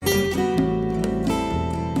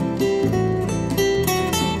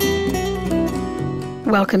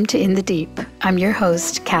Welcome to In the Deep. I'm your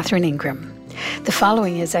host, Catherine Ingram. The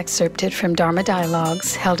following is excerpted from Dharma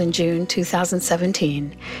Dialogues held in June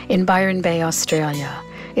 2017 in Byron Bay, Australia.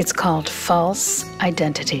 It's called False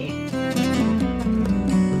Identity.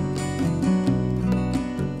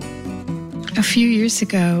 A few years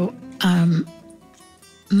ago,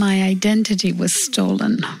 my identity was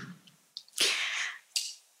stolen.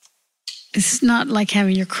 It's not like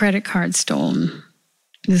having your credit card stolen.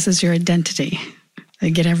 This is your identity. They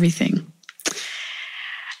get everything.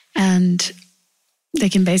 And they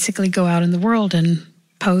can basically go out in the world and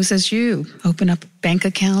pose as you, open up bank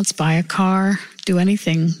accounts, buy a car, do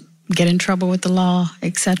anything, get in trouble with the law,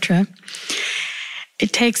 etc.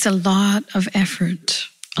 It takes a lot of effort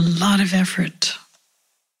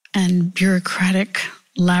and bureaucratic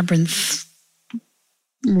labyrinth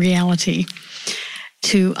reality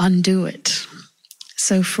to undo it.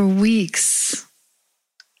 So for weeks,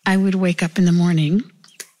 I would wake up in the morning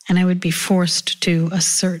and I would be forced to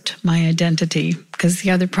assert my identity, because the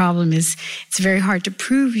other problem is it's very hard to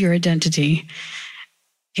prove your identity.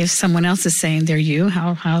 If someone else is saying they're you,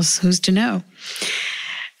 who's to know?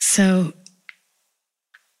 So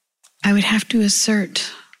I would have to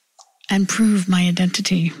assert and prove my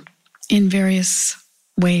identity in various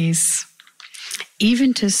ways,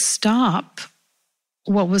 even to stop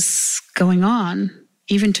what was going on,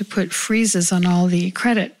 even to put freezes on all the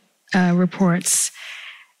credit reports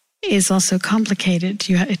is also complicated.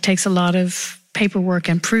 It takes a lot of paperwork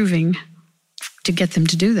and proving to get them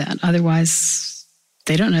to do that. Otherwise,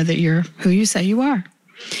 they don't know that you're who you say you are.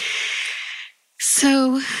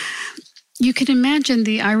 So you can imagine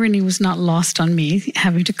the irony was not lost on me,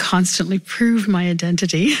 having to constantly prove my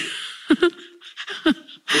identity.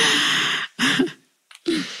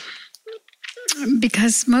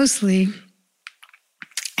 Because mostly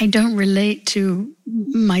I don't relate to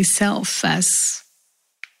myself as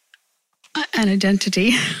an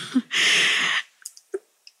identity.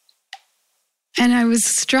 And I was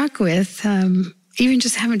struck with, even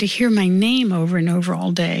just having to hear my name over and over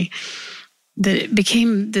all day, that it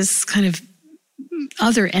became this kind of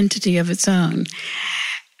other entity of its own.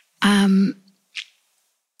 I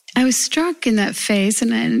was struck in that phase,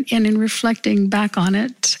 and in reflecting back on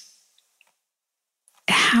it,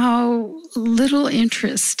 how little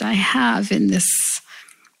interest I have in this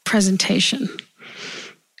presentation.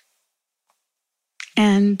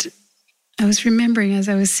 And I was remembering as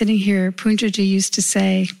I was sitting here, Punjaji used to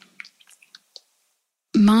say,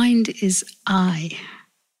 mind is I,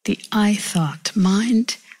 the I thought.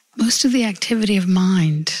 Mind, most of the activity of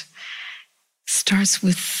mind starts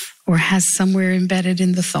with or has somewhere embedded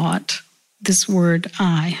in the thought this word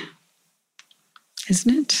I,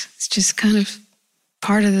 isn't it? It's just kind of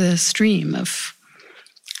part of the stream of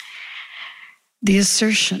the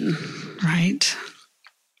assertion, right?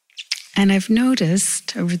 And I've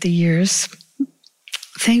noticed over the years,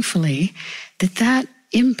 thankfully, that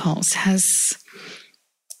impulse has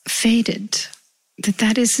faded,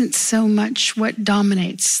 that isn't so much what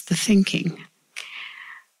dominates the thinking.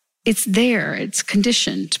 It's there, it's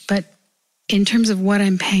conditioned, but in terms of what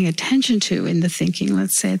I'm paying attention to in the thinking,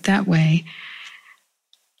 let's say it that way,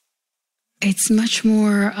 it's much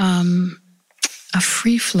more a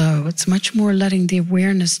free flow. It's much more letting the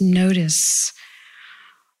awareness notice,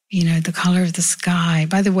 the color of the sky.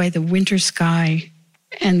 By the way, the winter sky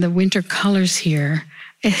and the winter colors here,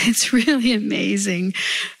 it's really amazing.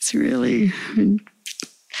 It's really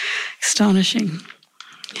astonishing.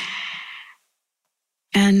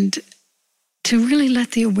 And to really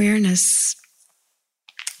let the awareness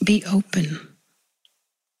be open,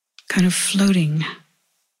 kind of floating.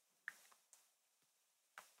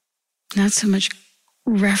 Not so much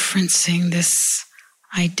referencing this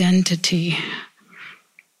identity,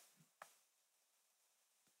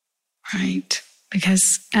 right?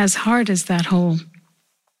 Because as hard as that whole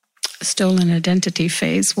stolen identity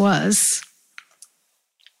phase was,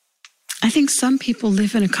 I think some people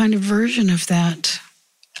live in a kind of version of that,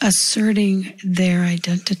 asserting their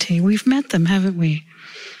identity. We've met them, haven't we?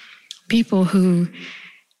 People who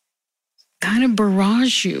kind of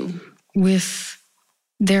barrage you with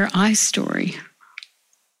their I story,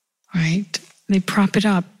 right? They prop it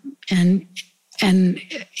up, and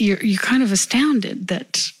you're kind of astounded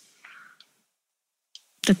that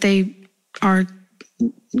they are,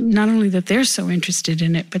 not only that they're so interested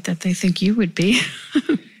in it, but that they think you would be.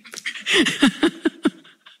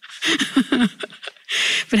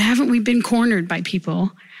 But haven't we been cornered by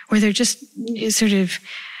people where they're just sort of,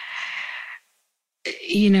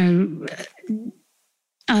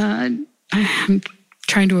 I'm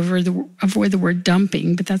trying to avoid the word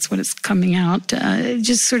dumping, but that's what it's coming out,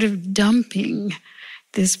 just sort of dumping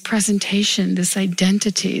this presentation, this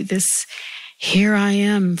identity, this here I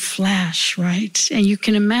am flash, right? And you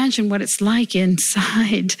can imagine what it's like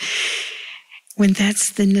inside when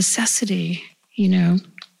that's the necessity,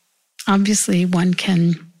 Obviously, one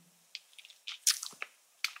can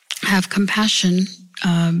have compassion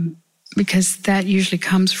because that usually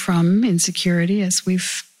comes from insecurity, as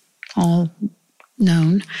we've all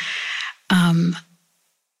known.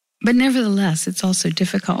 But nevertheless, it's also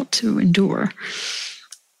difficult to endure.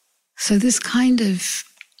 So this kind of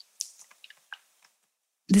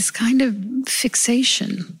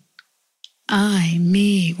fixation, I,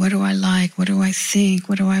 me, what do I like? What do I think?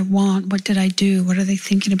 What do I want? What did I do? What are they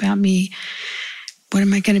thinking about me? What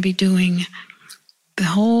am I going to be doing? The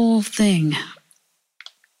whole thing.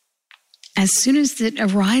 As soon as it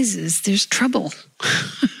arises, there's trouble.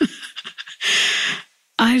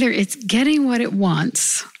 Either it's getting what it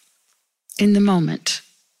wants in the moment,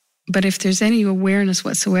 but if there's any awareness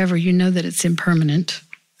whatsoever, you know that it's impermanent.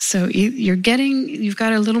 So you've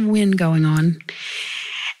got a little wind going on,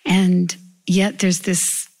 and yet there's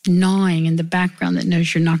this gnawing in the background that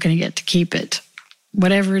knows you're not going to get to keep it,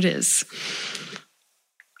 whatever it is.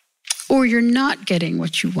 Or you're not getting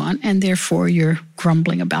what you want, and therefore you're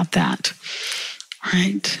grumbling about that,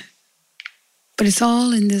 right? But it's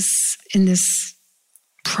all in this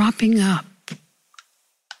propping up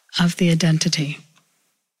of the identity.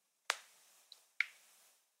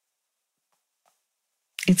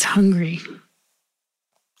 It's hungry.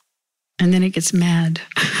 And then it gets mad.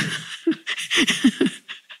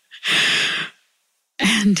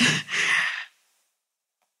 And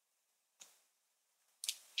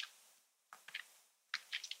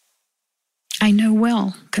I know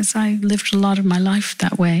well, because I lived a lot of my life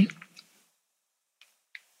that way.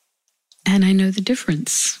 And I know the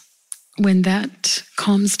difference when that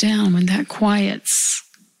calms down, when that quiets,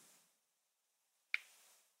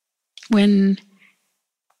 when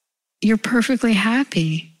you're perfectly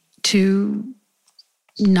happy to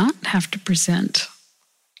not have to present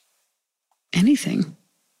anything.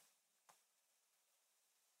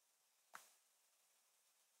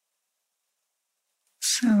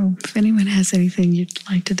 So if anyone has anything you'd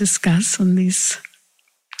like to discuss on these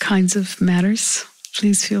kinds of matters,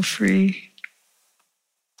 please feel free.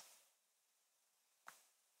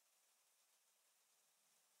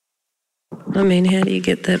 I mean, how do you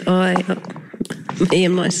get that me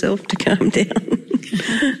and myself to calm down?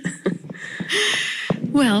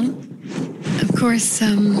 Well, of course,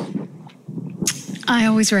 I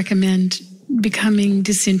always recommend becoming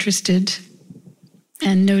disinterested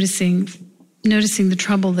and noticing the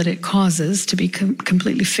trouble that it causes to be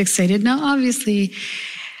completely fixated. Now, obviously,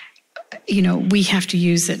 we have to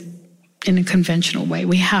use it in a conventional way.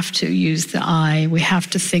 We have to use the I. We have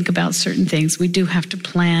to think about certain things. We do have to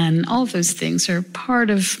plan. All those things are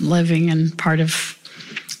part of living and part of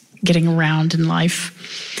getting around in life.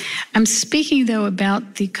 I'm speaking, though,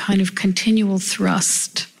 about the kind of continual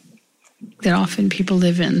thrust that often people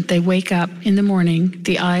live in. They wake up in the morning,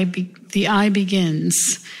 the I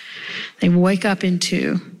begins. They wake up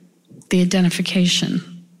into the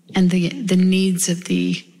identification and the needs of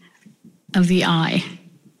the I,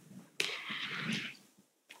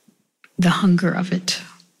 the hunger of it.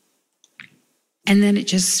 And then it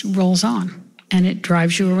just rolls on and it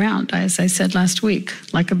drives you around, as I said last week,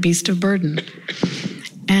 like a beast of burden.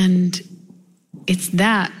 And it's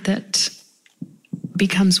that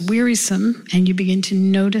becomes wearisome, and you begin to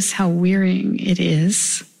notice how wearying it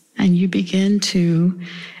is, and you begin to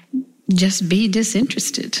just be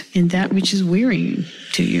disinterested in that which is wearying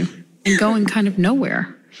to you and going kind of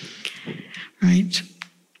nowhere, right?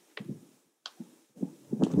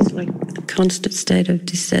 It's like the constant state of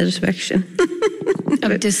dissatisfaction.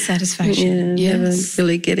 Of dissatisfaction, yeah, yes. Never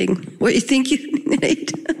really getting what you think you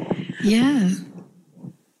need. Yeah.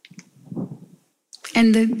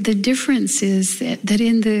 And the difference is that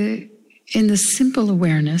in the simple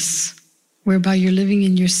awareness, whereby you're living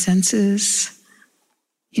in your senses,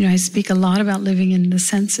 I speak a lot about living in the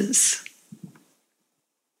senses,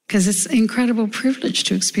 because it's an incredible privilege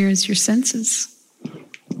to experience your senses.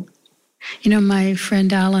 My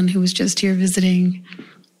friend Alan, who was just here visiting,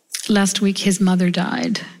 last week his mother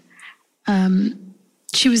died.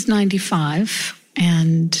 She was 95,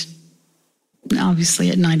 and obviously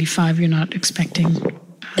at 95 you're not expecting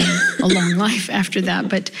a long life after that,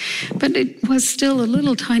 but it was still a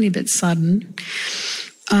little tiny bit sudden,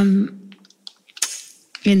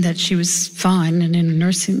 in that she was fine and in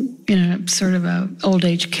a sort of a old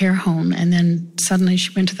age care home, and then suddenly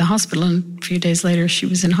she went to the hospital, and a few days later she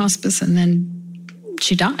was in hospice, and then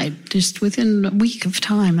she died just within a week of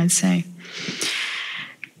time, I'd say.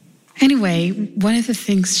 Anyway, one of the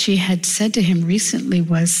things she had said to him recently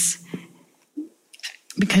was,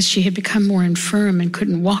 because she had become more infirm and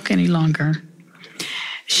couldn't walk any longer,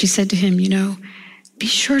 she said to him, be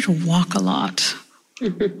sure to walk a lot.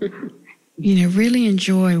 Really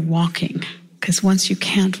enjoy walking, because once you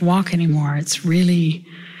can't walk anymore, it's really,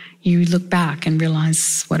 you look back and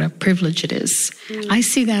realize what a privilege it is. I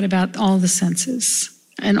see that about all the senses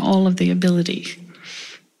and all of the ability,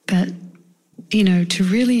 that, to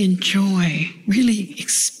really enjoy, really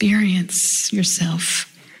experience yourself.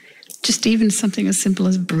 Just even something as simple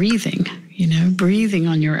as breathing, breathing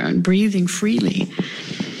on your own, breathing freely.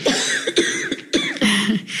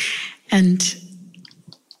 And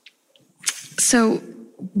so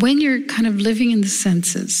when you're kind of living in the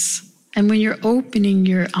senses, and when you're opening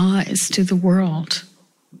your eyes to the world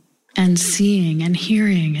and seeing and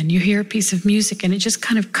hearing, and you hear a piece of music and it just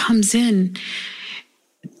kind of comes in,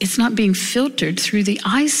 it's not being filtered through the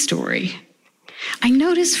I story. I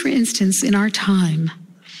notice, for instance, in our time,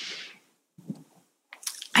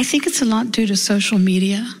 I think it's a lot due to social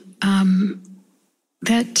media,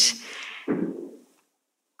 that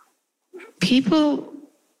people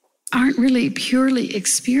aren't really purely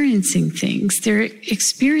experiencing things. They're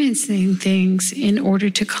experiencing things in order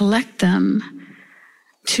to collect them,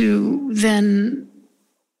 to then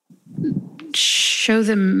show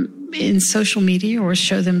them in social media or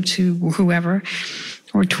show them to whoever,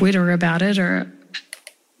 or Twitter about it. Or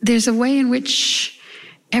there's a way in which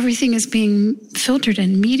everything is being filtered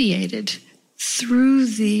and mediated through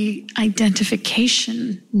the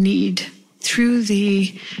identification need, through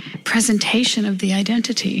the presentation of the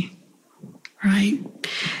identity, right?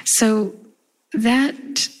 So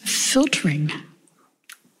that filtering,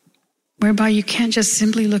 whereby you can't just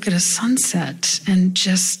simply look at a sunset and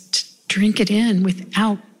just drink it in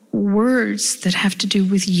without words that have to do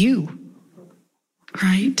with you,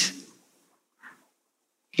 right?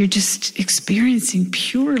 You're just experiencing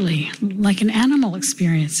purely like an animal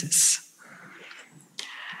experiences.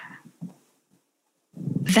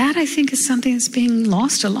 That, I think, is something that's being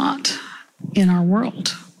lost a lot in our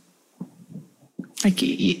world. Like,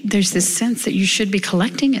 there's this sense that you should be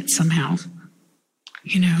collecting it somehow,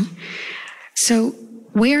 So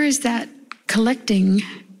where is that collecting?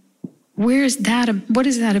 Where is that? What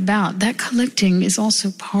is that about? That collecting is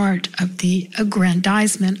also part of the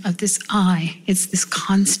aggrandizement of this I. It's this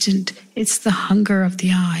constant, it's the hunger of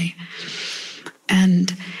the I.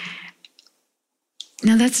 And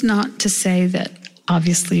now that's not to say that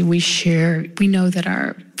obviously we know that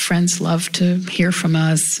our friends love to hear from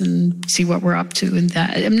us and see what we're up to, and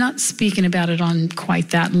that. I'm not speaking about it on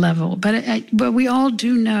quite that level, but we all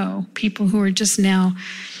do know people who are just now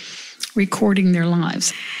recording their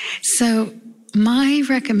lives. So my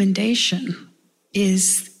recommendation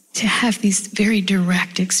is to have these very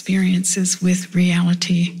direct experiences with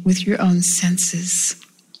reality, with your own senses,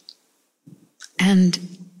 and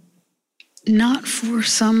not for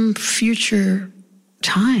some future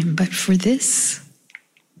time, but for this.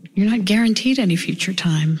 You're not guaranteed any future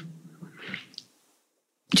time.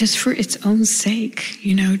 Just for its own sake,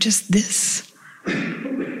 just this.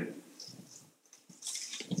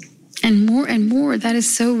 And more, that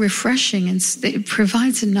is so refreshing, and it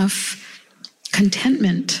provides enough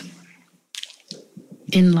contentment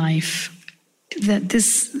in life that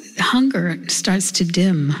this hunger starts to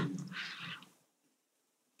dim.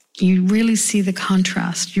 You really see the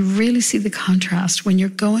contrast. You really see the contrast when you're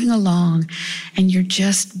going along and you're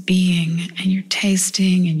just being, and you're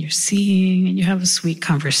tasting and you're seeing, and you have a sweet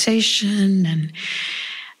conversation, and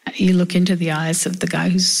you look into the eyes of the guy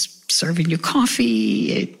who's serving you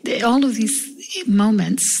coffee. All of these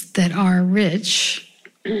moments that are rich,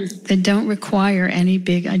 that don't require any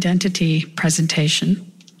big identity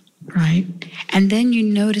presentation, right? And then you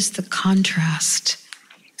notice the contrast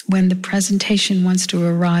when the presentation wants to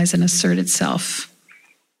arise and assert itself,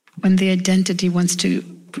 when the identity wants to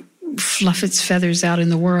fluff its feathers out in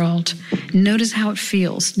the world. Notice how it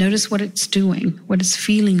feels. Notice what it's doing, what it's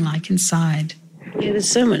feeling like inside. Yeah, there's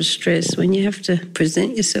so much stress when you have to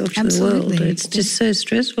present yourself to the world. It's just so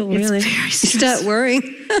stressful, really. It's very stressful. You start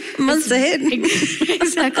worrying months ahead.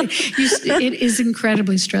 Exactly. It is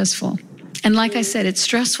incredibly stressful. And like I said, it's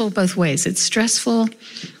stressful both ways. It's stressful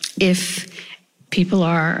if people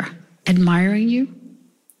are admiring you,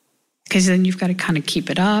 because then you've got to kind of keep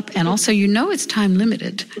it up. And also, it's time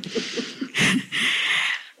limited.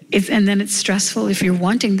 And then it's stressful if you're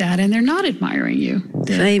wanting that and they're not admiring you.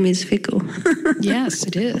 Fame is fickle. Yes,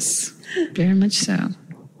 it is. Very much so.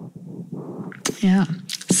 Yeah.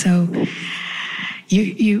 So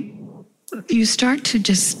you start to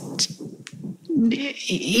just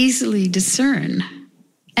easily discern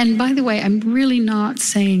And by the way, I'm really not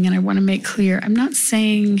saying, and I want to make clear, I'm not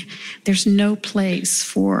saying there's no place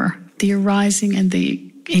for the arising and the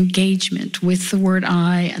engagement with the word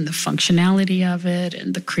I and the functionality of it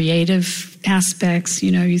and the creative aspects.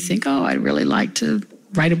 You know, you think, oh, I'd really like to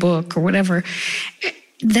write a book or whatever.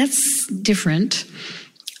 That's different.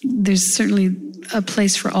 There's certainly a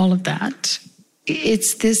place for all of that.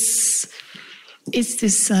 It's this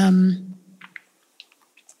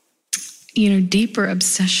deeper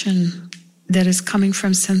obsession that is coming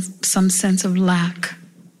from some sense of lack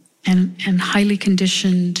and highly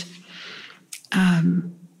conditioned,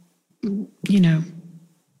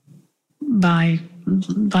 by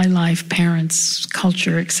life, parents,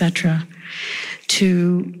 culture, etc.,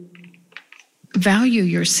 to value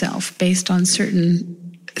yourself based on certain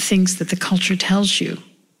things that the culture tells you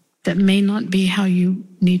that may not be how you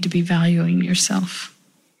need to be valuing yourself.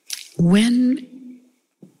 When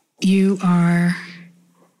you are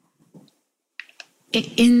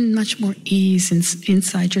in much more ease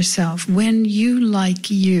inside yourself, when you like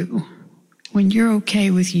you, when you're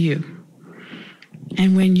okay with you,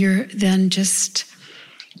 and when you're then just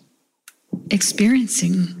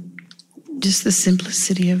experiencing just the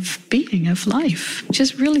simplicity of being, of life,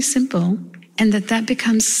 just really simple, and that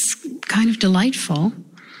becomes kind of delightful,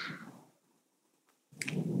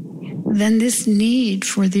 then this need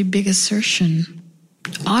for the big assertion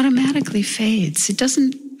automatically fades. It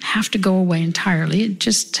doesn't have to go away entirely. It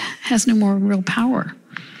just has no more real power.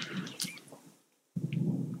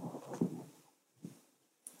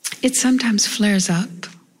 It sometimes flares up.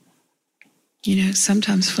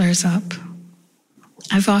 Sometimes flares up.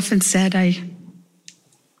 I've often said I'd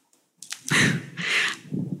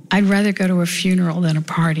rather go to a funeral than a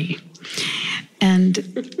party. And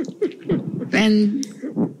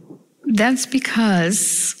that's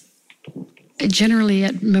because generally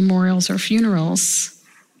at memorials or funerals,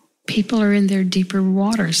 people are in their deeper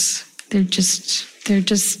waters. They're just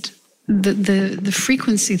the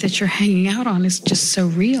frequency that you're hanging out on is just so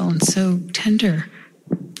real and so tender,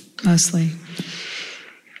 mostly.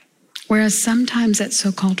 Whereas sometimes at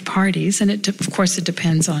so-called parties, and of course it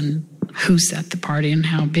depends on who's at the party and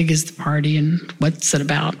how big is the party and what's it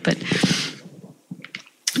about, but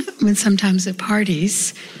when sometimes at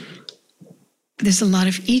parties, there's a lot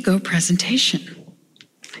of ego presentation.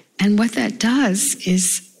 And what that does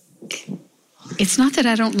is, it's not that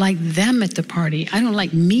I don't like them at the party. I don't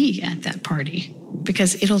like me at that party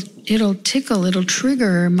because it'll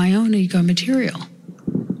trigger my own ego material.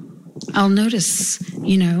 I'll notice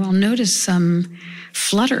some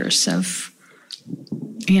flutters of,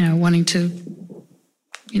 wanting to,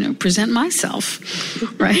 present myself,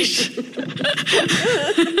 right?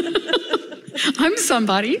 I'm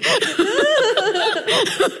somebody.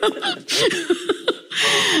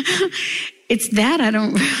 It's that I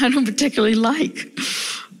don't particularly like,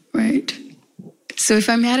 right? So if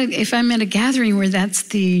I'm at a gathering where that's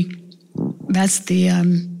the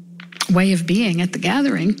way of being at the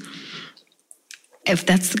gathering, if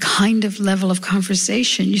that's the kind of level of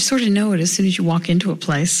conversation, you sort of know it as soon as you walk into a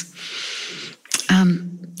place.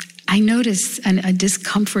 I notice a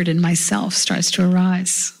discomfort in myself starts to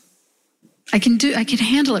arise. I can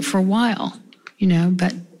handle it for a while,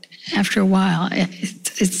 but after a while,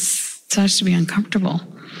 it starts to be uncomfortable.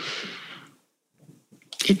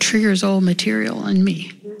 It triggers old material in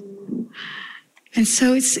me. And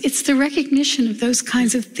so it's the recognition of those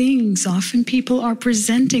kinds of things. Often people are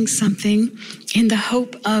presenting something in the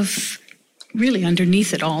hope of, really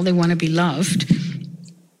underneath it all, they want to be loved.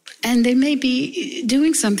 And they may be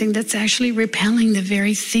doing something that's actually repelling the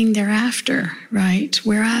very thing they're after, right?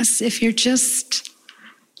 Whereas if you're just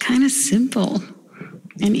kind of simple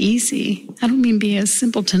and easy, I don't mean be a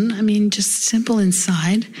simpleton, I mean just simple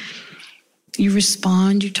inside. You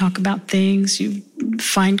respond, you talk about things, you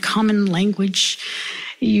find common language,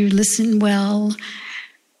 you listen well,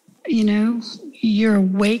 you're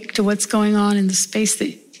awake to what's going on in the space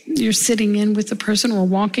that you're sitting in with the person or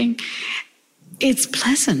walking. It's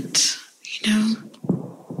pleasant,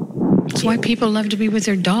 It's why people love to be with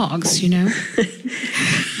their dogs, Yes.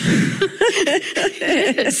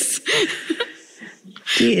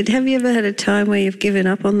 Have you ever had a time where you've given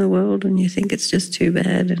up on the world and you think it's just too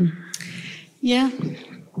bad? Yeah,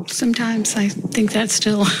 sometimes I think that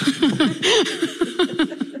still.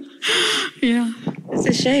 Yeah. It's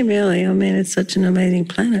a shame, really. I mean, it's such an amazing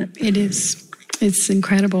planet. It is. It's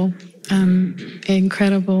incredible.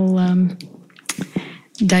 Incredible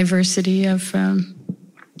diversity of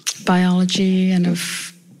biology and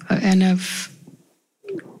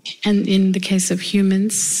in the case of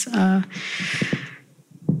humans, a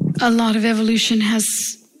lot of evolution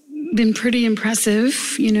has been pretty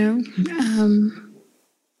impressive,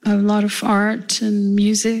 a lot of art and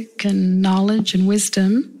music and knowledge and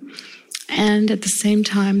wisdom. And at the same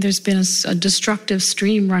time, there's been a destructive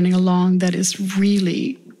stream running along that is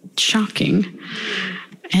really shocking.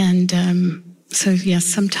 And so, yes,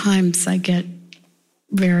 sometimes I get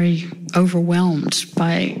very overwhelmed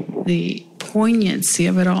by the poignancy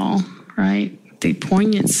of it all, right? The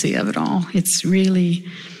poignancy of it all. It's really,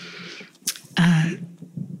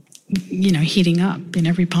 heating up in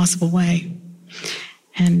every possible way.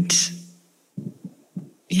 And,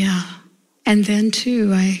 yeah. And then,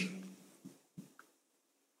 too,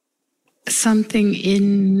 something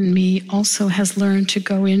in me also has learned to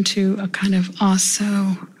go into a kind of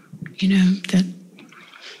also, that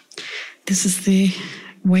this is the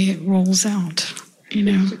way it rolls out,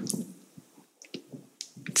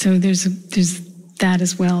 So there's that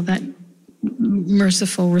as well, that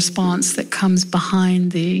merciful response that comes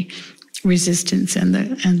behind the resistance and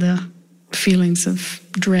the feelings of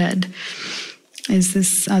dread, is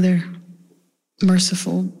this other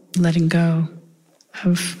merciful letting go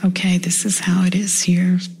of, okay, this is how it is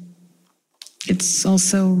here. It's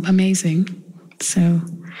also amazing. So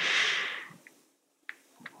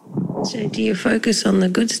do you focus on the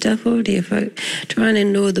good stuff, or do you try and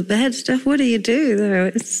ignore the bad stuff? What do you do, though?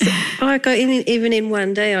 It's like even in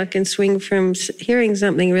one day I can swing from hearing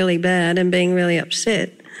something really bad and being really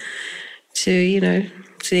upset to,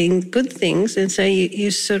 seeing good things. And so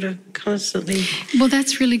you sort of constantly... Well,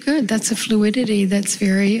 that's really good. That's a fluidity that's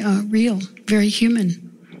very real, very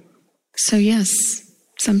human. So yes,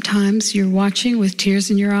 sometimes you're watching with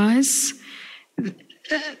tears in your eyes,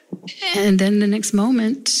 and then the next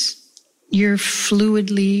moment you're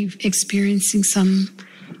fluidly experiencing some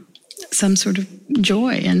sort of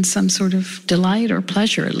joy and some sort of delight or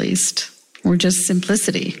pleasure, at least, or just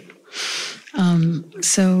simplicity.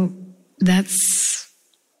 So that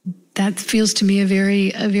feels to me a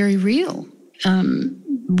very real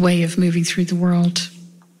way of moving through the world.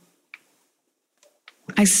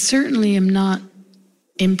 I certainly am not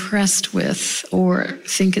impressed with or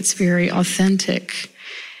think it's very authentic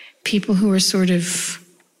people who are sort of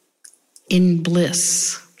in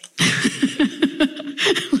bliss,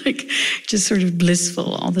 like just sort of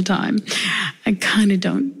blissful all the time. I kind of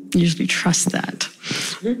don't usually trust that.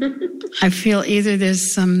 I feel either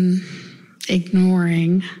there's some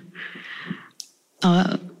ignoring,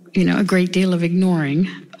 a great deal of ignoring,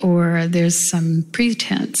 or there's some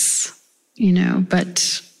pretense,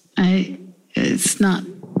 but it's not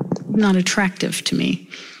attractive to me.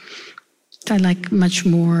 I like much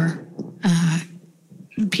more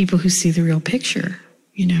people who see the real picture,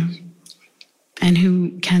 and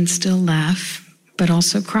who can still laugh, but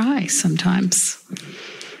also cry sometimes.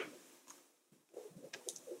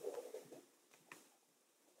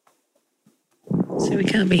 So we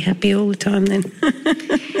can't be happy all the time then.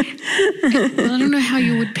 Well, I don't know how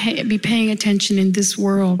you would be paying attention in this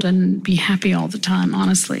world and be happy all the time,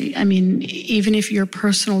 honestly. I mean, even if your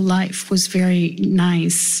personal life was very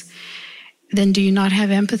nice, then do you not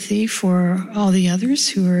have empathy for all the others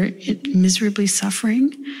who are miserably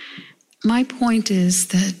suffering? My point is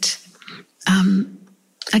that,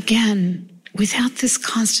 again, without this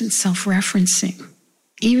constant self-referencing,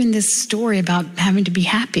 even this story about having to be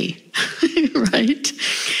happy, right?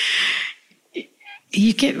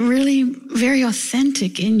 You get really very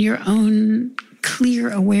authentic in your own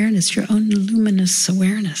clear awareness, your own luminous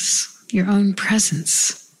awareness, your own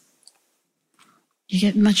presence. You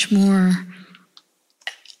get much more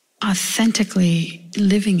authentically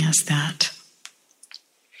living as that.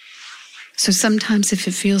 So sometimes if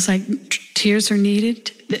it feels like tears are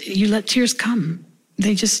needed, you let tears come.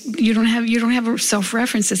 You don't have a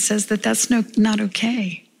self-reference that says that that's not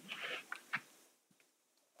okay.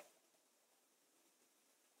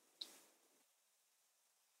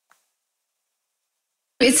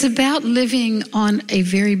 It's about living on a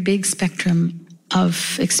very big spectrum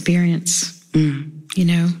of experience,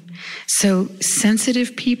 So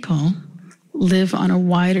sensitive people live on a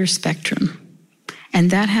wider spectrum,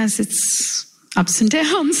 and that has its ups and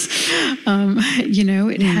downs.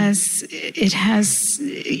 It has,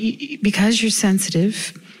 because you're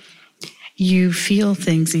sensitive, you feel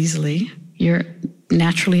things easily. You're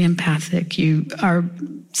naturally empathic. You are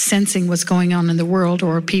sensing what's going on in the world,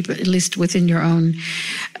 or people, at least within your own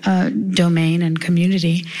domain and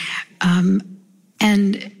community.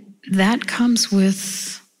 And that comes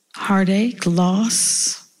with heartache,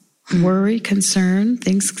 loss, worry, concern,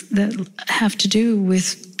 things that have to do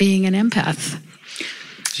with being an empath.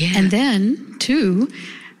 Yeah. And then, too,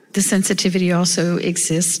 the sensitivity also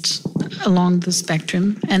exists along the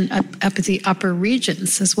spectrum and up at the upper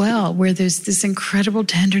regions as well, where there's this incredible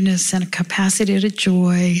tenderness and a capacity to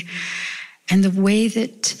joy. And the way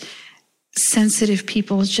that sensitive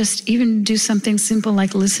people just even do something simple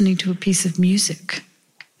like listening to a piece of music,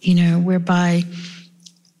 whereby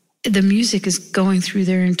the music is going through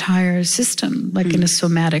their entire system, like in a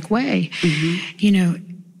somatic way. Mm-hmm.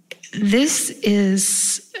 This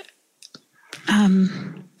is...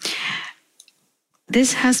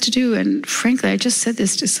 this has to do, and frankly, I just said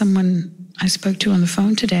this to someone I spoke to on the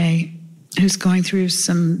phone today who's going through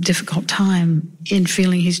some difficult time in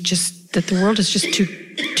feeling that the world is just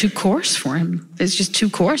too coarse for him. It's just too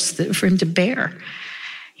coarse for him to bear,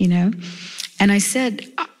 And I said,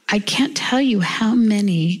 I can't tell you how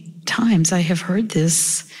many times I have heard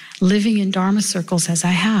this living in Dharma circles as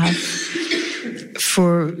I have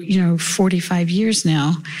for, 45 years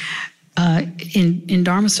now. In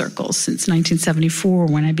Dharma circles since 1974,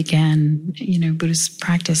 when I began, Buddhist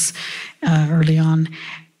practice early on,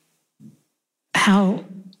 how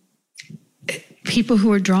people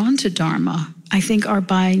who are drawn to Dharma, I think, are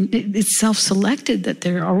it's self-selected that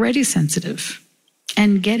they're already sensitive.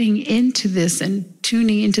 And getting into this and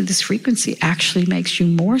tuning into this frequency actually makes you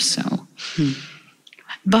more so.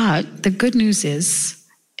 But the good news is,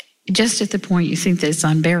 just at the point you think that it's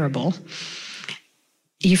unbearable,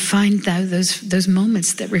 you find those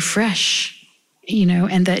moments that refresh,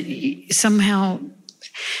 and that somehow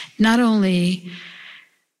not only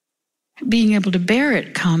being able to bear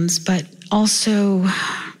it comes, but also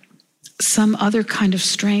some other kind of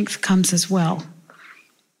strength comes as well,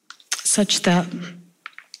 such that,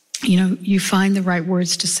 you find the right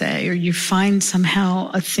words to say, or you find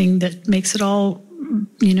somehow a thing that makes it all,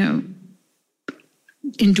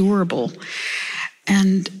 endurable.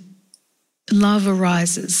 And love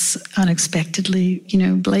arises unexpectedly.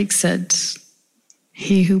 Blake said,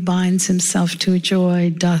 "He who binds himself to a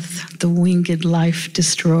joy doth the winged life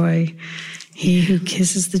destroy. He who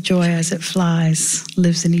kisses the joy as it flies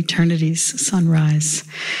lives in eternity's sunrise."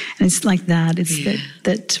 And it's like that. It's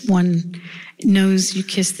that one knows you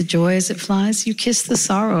kiss the joy as it flies, you kiss the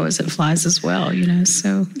sorrow as it flies as well,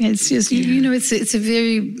 So it's just, it's a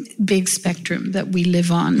very big spectrum that we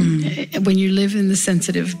live on. When you live in the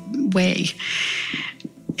sensitive way,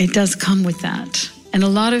 it does come with that. And a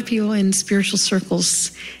lot of people in spiritual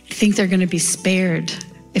circles think they're going to be spared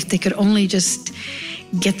if they could only just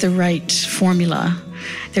get the right formula.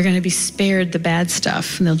 They're going to be spared the bad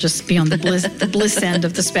stuff, and they'll just be on the bliss end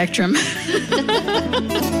of the spectrum.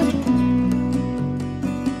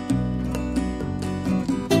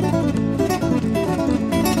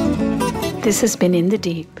 This has been In the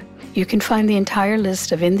Deep. You can find the entire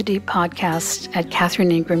list of In the Deep podcasts at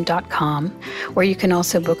katherineingram.com, where you can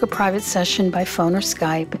also book a private session by phone or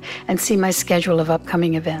Skype and see my schedule of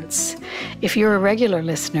upcoming events. If you're a regular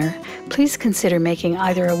listener, please consider making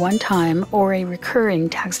either a one-time or a recurring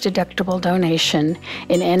tax-deductible donation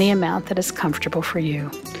in any amount that is comfortable for you.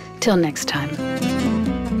 Till next time.